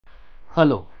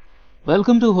Hello,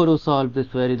 welcome to how to solve this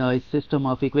very nice system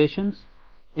of equations.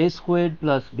 A squared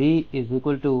plus b is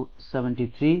equal to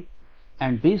 73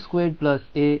 and b squared plus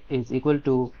a is equal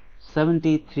to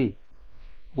 73.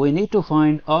 We need to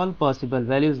find all possible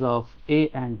values of a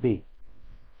and b.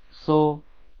 So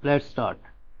let's start.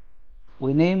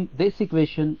 We name this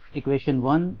equation equation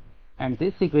 1 and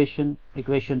this equation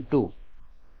equation 2.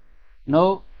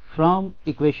 Now from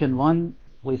equation 1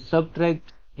 we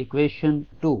subtract equation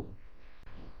 2.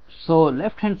 So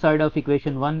left hand side of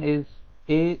equation 1 is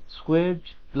a squared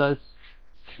plus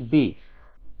b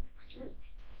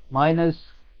minus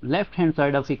left hand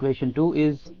side of equation 2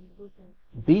 is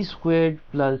b squared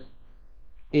plus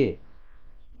a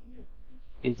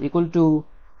is equal to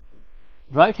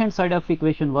right hand side of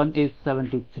equation 1 is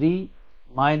 73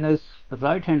 minus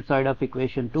right hand side of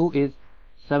equation 2 is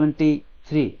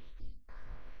 73.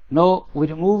 Now we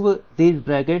remove these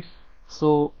brackets,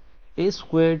 so a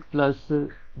squared plus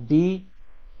b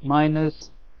minus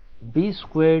b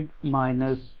squared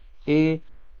minus a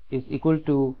is equal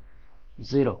to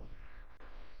 0.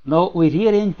 Now we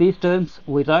rearrange these terms.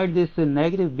 We write this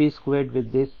negative b squared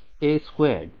with this a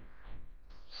squared.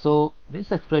 So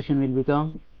this expression will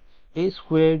become a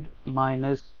squared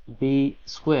minus b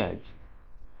squared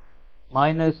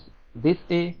minus this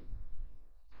a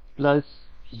plus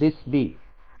this b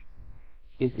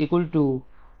is equal to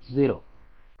 0.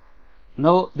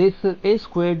 Now this a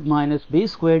squared minus b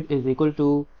squared is equal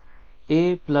to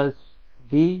a plus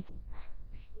b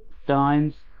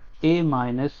times a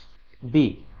minus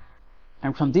b,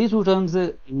 and from these two terms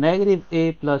negative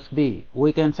a plus b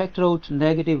we can factor out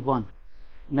negative 1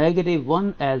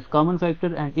 as common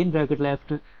factor, and in bracket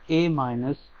left a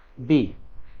minus b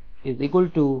is equal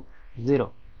to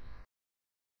 0.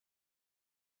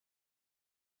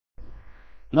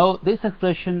 Now this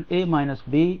expression a minus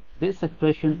b, this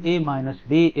expression a minus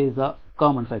b is a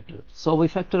common factor, so we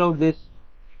factor out this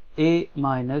a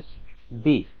minus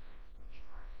b,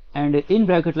 and in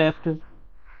bracket left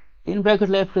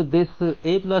this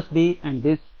a plus b and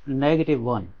this negative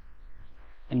 1,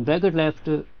 in bracket left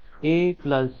a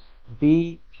plus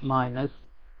b minus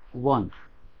 1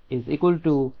 is equal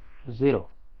to 0,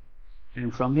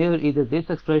 and from here either this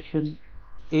expression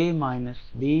a minus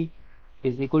b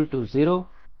is equal to 0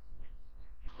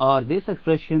 or this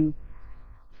expression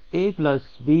a plus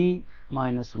b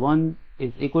minus 1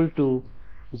 is equal to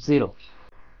 0.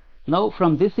 Now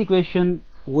from this equation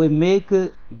we make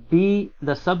b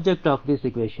the subject of this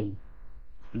equation,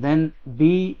 then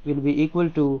b will be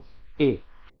equal to a.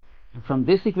 From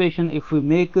this equation, if we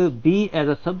make b as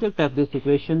a subject of this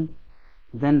equation,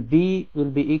 then b will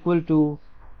be equal to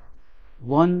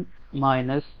 1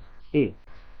 minus a.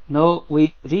 Now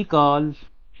we recall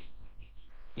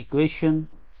equation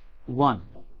 1.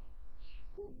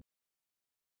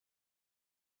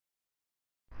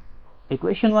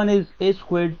 Equation 1 is a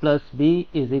squared plus b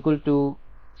is equal to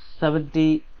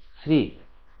 73.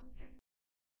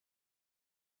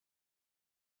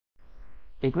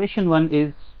 Equation 1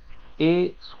 is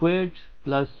a squared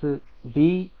plus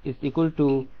b is equal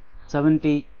to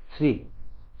 73.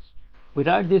 We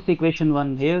write this equation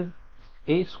 1 here,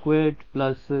 a squared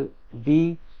plus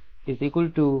b is equal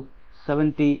to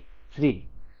 73.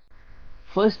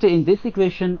 First, in this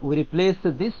equation we replace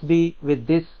this b with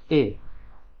this a,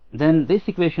 then this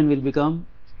equation will become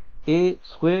a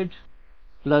squared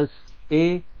plus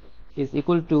a is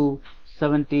equal to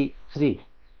 73.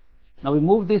 Now we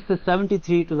move this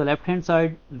 73 to the left hand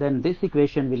side, then this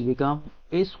equation will become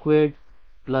a squared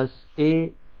plus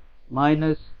a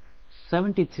minus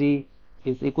 73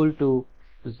 is equal to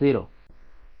 0,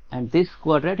 and this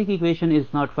quadratic equation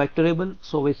is not factorable,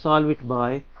 so we solve it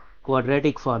by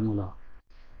quadratic formula.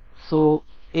 So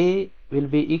a will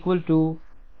be equal to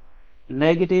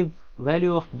negative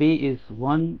value of b is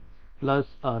 1 plus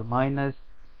or minus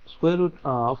square root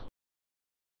of,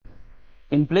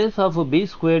 in place of b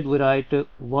squared we write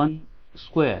 1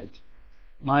 squared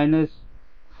minus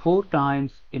 4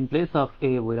 times, in place of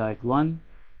a we write 1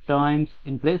 times,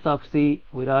 in place of c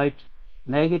we write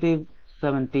negative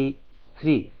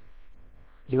 73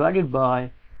 divided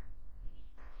by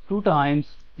 2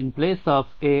 times, in place of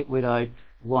a we write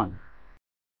 1.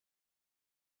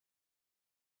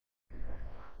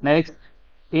 Next,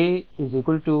 a is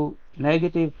equal to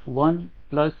negative 1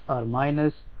 plus or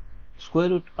minus square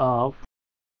root of,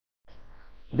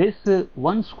 this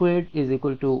 1 squared is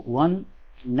equal to 1,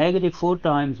 negative 4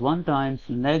 times 1 times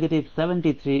negative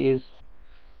 73 is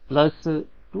plus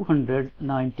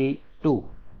 292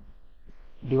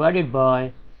 divided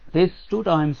by this 2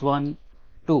 times 1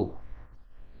 2.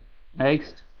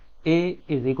 Next, a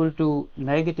is equal to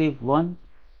negative 1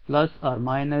 plus or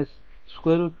minus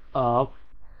square root of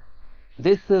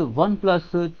this 1 plus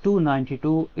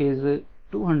 292 is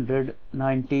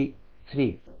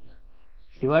 293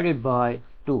 divided by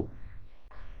 2.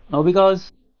 Now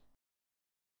because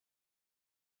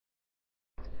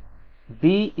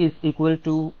b is equal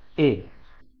to a,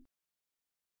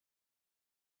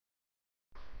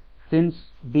 since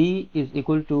b is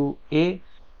equal to a,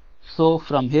 so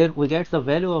from here we get the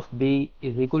value of b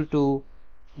is equal to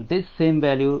this same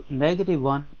value,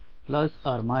 -1 plus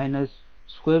or minus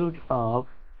square root of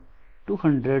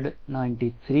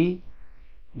 293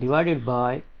 divided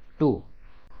by 2.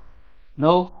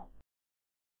 Now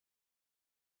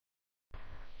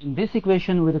in this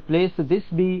equation we replace this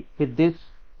b with this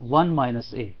 1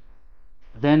 minus a,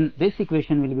 then this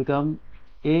equation will become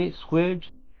a squared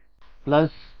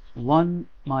plus 1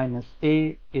 minus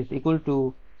a is equal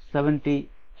to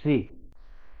 73.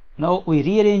 Now we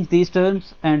rearrange these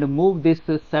terms and move this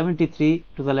 73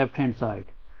 to the left hand side,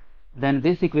 then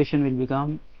this equation will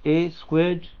become a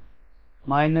squared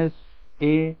minus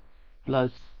a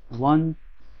plus 1.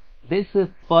 This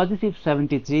positive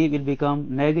 73 will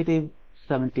become negative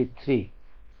 73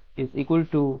 is equal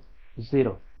to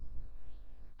 0.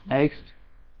 Next,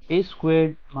 a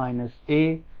squared minus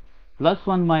a plus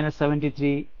 1 minus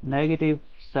 73 negative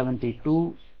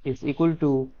 72 is equal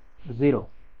to 0.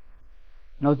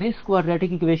 Now this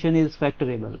quadratic equation is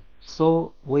factorable,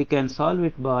 so we can solve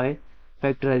it by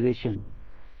factorization.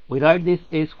 We write this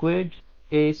a squared,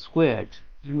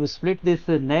 and we split this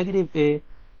negative a,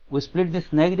 we split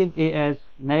this negative a as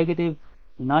negative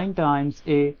 9 times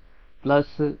a plus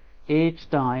 8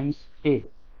 times a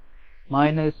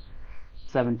minus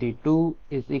 72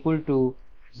 is equal to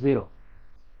 0.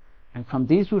 And from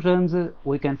these two terms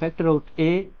we can factor out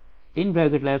a, in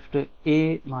bracket left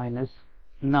a minus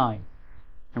 9.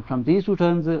 And from these two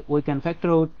terms we can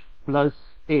factor out plus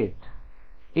 8,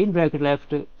 in bracket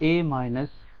left a minus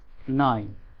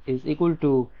 9 is equal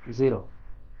to 0.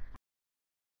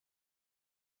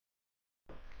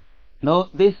 Now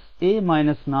this a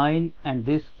minus 9 and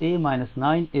this a minus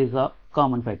 9 is a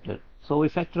common factor, so we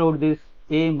factor out this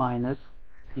a minus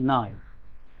 9,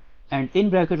 and in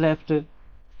bracket left this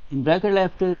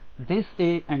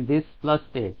a and this plus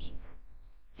 8,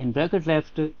 in bracket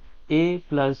left a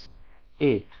plus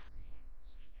 8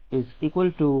 is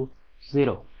equal to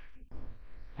 0.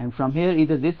 And from here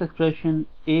either this expression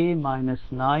a minus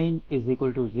 9 is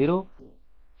equal to 0,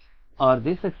 or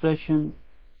this expression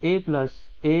a plus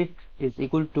 8 is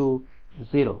equal to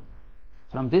 0.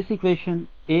 From this equation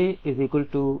a is equal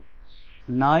to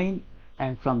 9,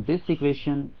 and from this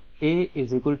equation a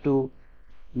is equal to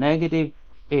negative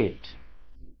 8.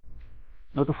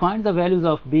 Now to find the values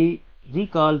of b,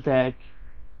 recall that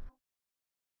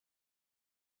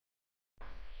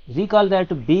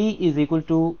b is equal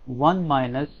to 1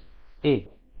 minus a.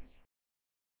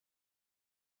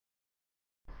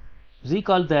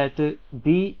 Recall that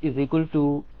b is equal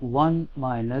to 1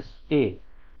 minus a.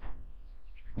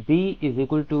 b is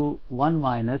equal to 1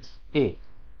 minus a.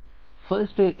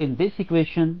 First, in this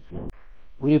equation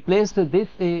we replace this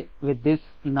a with this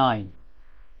 9,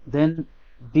 then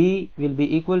b will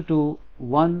be equal to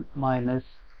 1 minus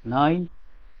 9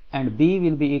 and b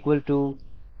will be equal to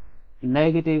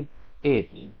negative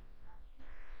 8.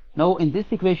 Now in this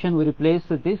equation we replace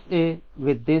this a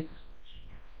with this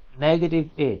negative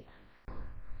 8,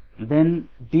 then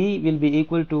b will be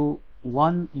equal to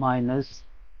 1 minus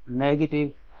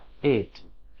negative 8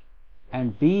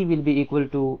 and b will be equal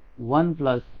to 1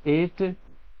 plus 8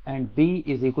 and b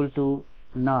is equal to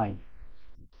 9.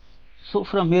 So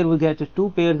from here we get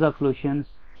two pairs of solutions,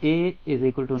 a is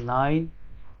equal to 9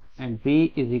 and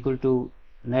b is equal to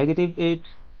negative 8.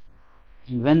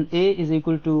 And when a is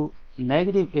equal to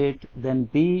negative 8, then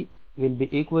b will be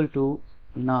equal to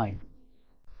 9.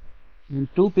 And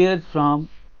two pairs from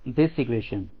this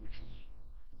equation.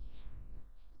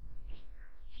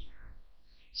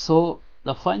 So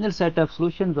the final set of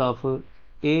solutions of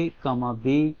a comma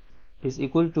b is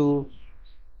equal to,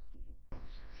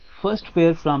 first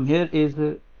pair from here is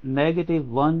negative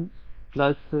 1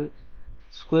 plus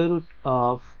square root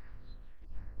of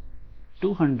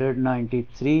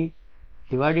 293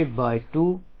 divided by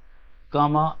 2,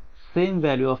 comma same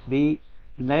value of b,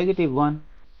 negative 1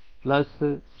 plus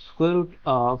square root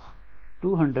of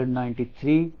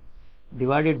 293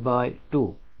 divided by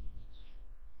 2.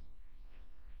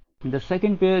 The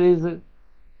second pair is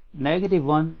negative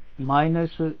 1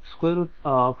 minus square root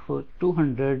of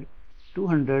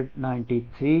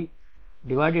 293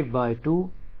 divided by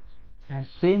 2, and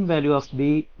same value of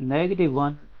b, negative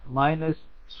 1 minus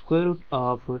square root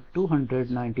of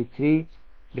 293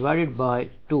 divided by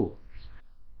 2.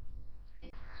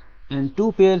 and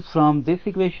two pairs from this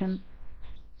equation,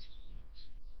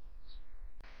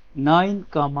 9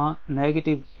 comma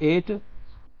negative 8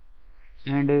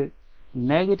 and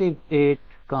negative 8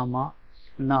 comma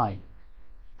 9.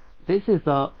 This is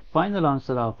the final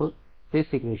answer of this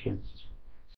equation.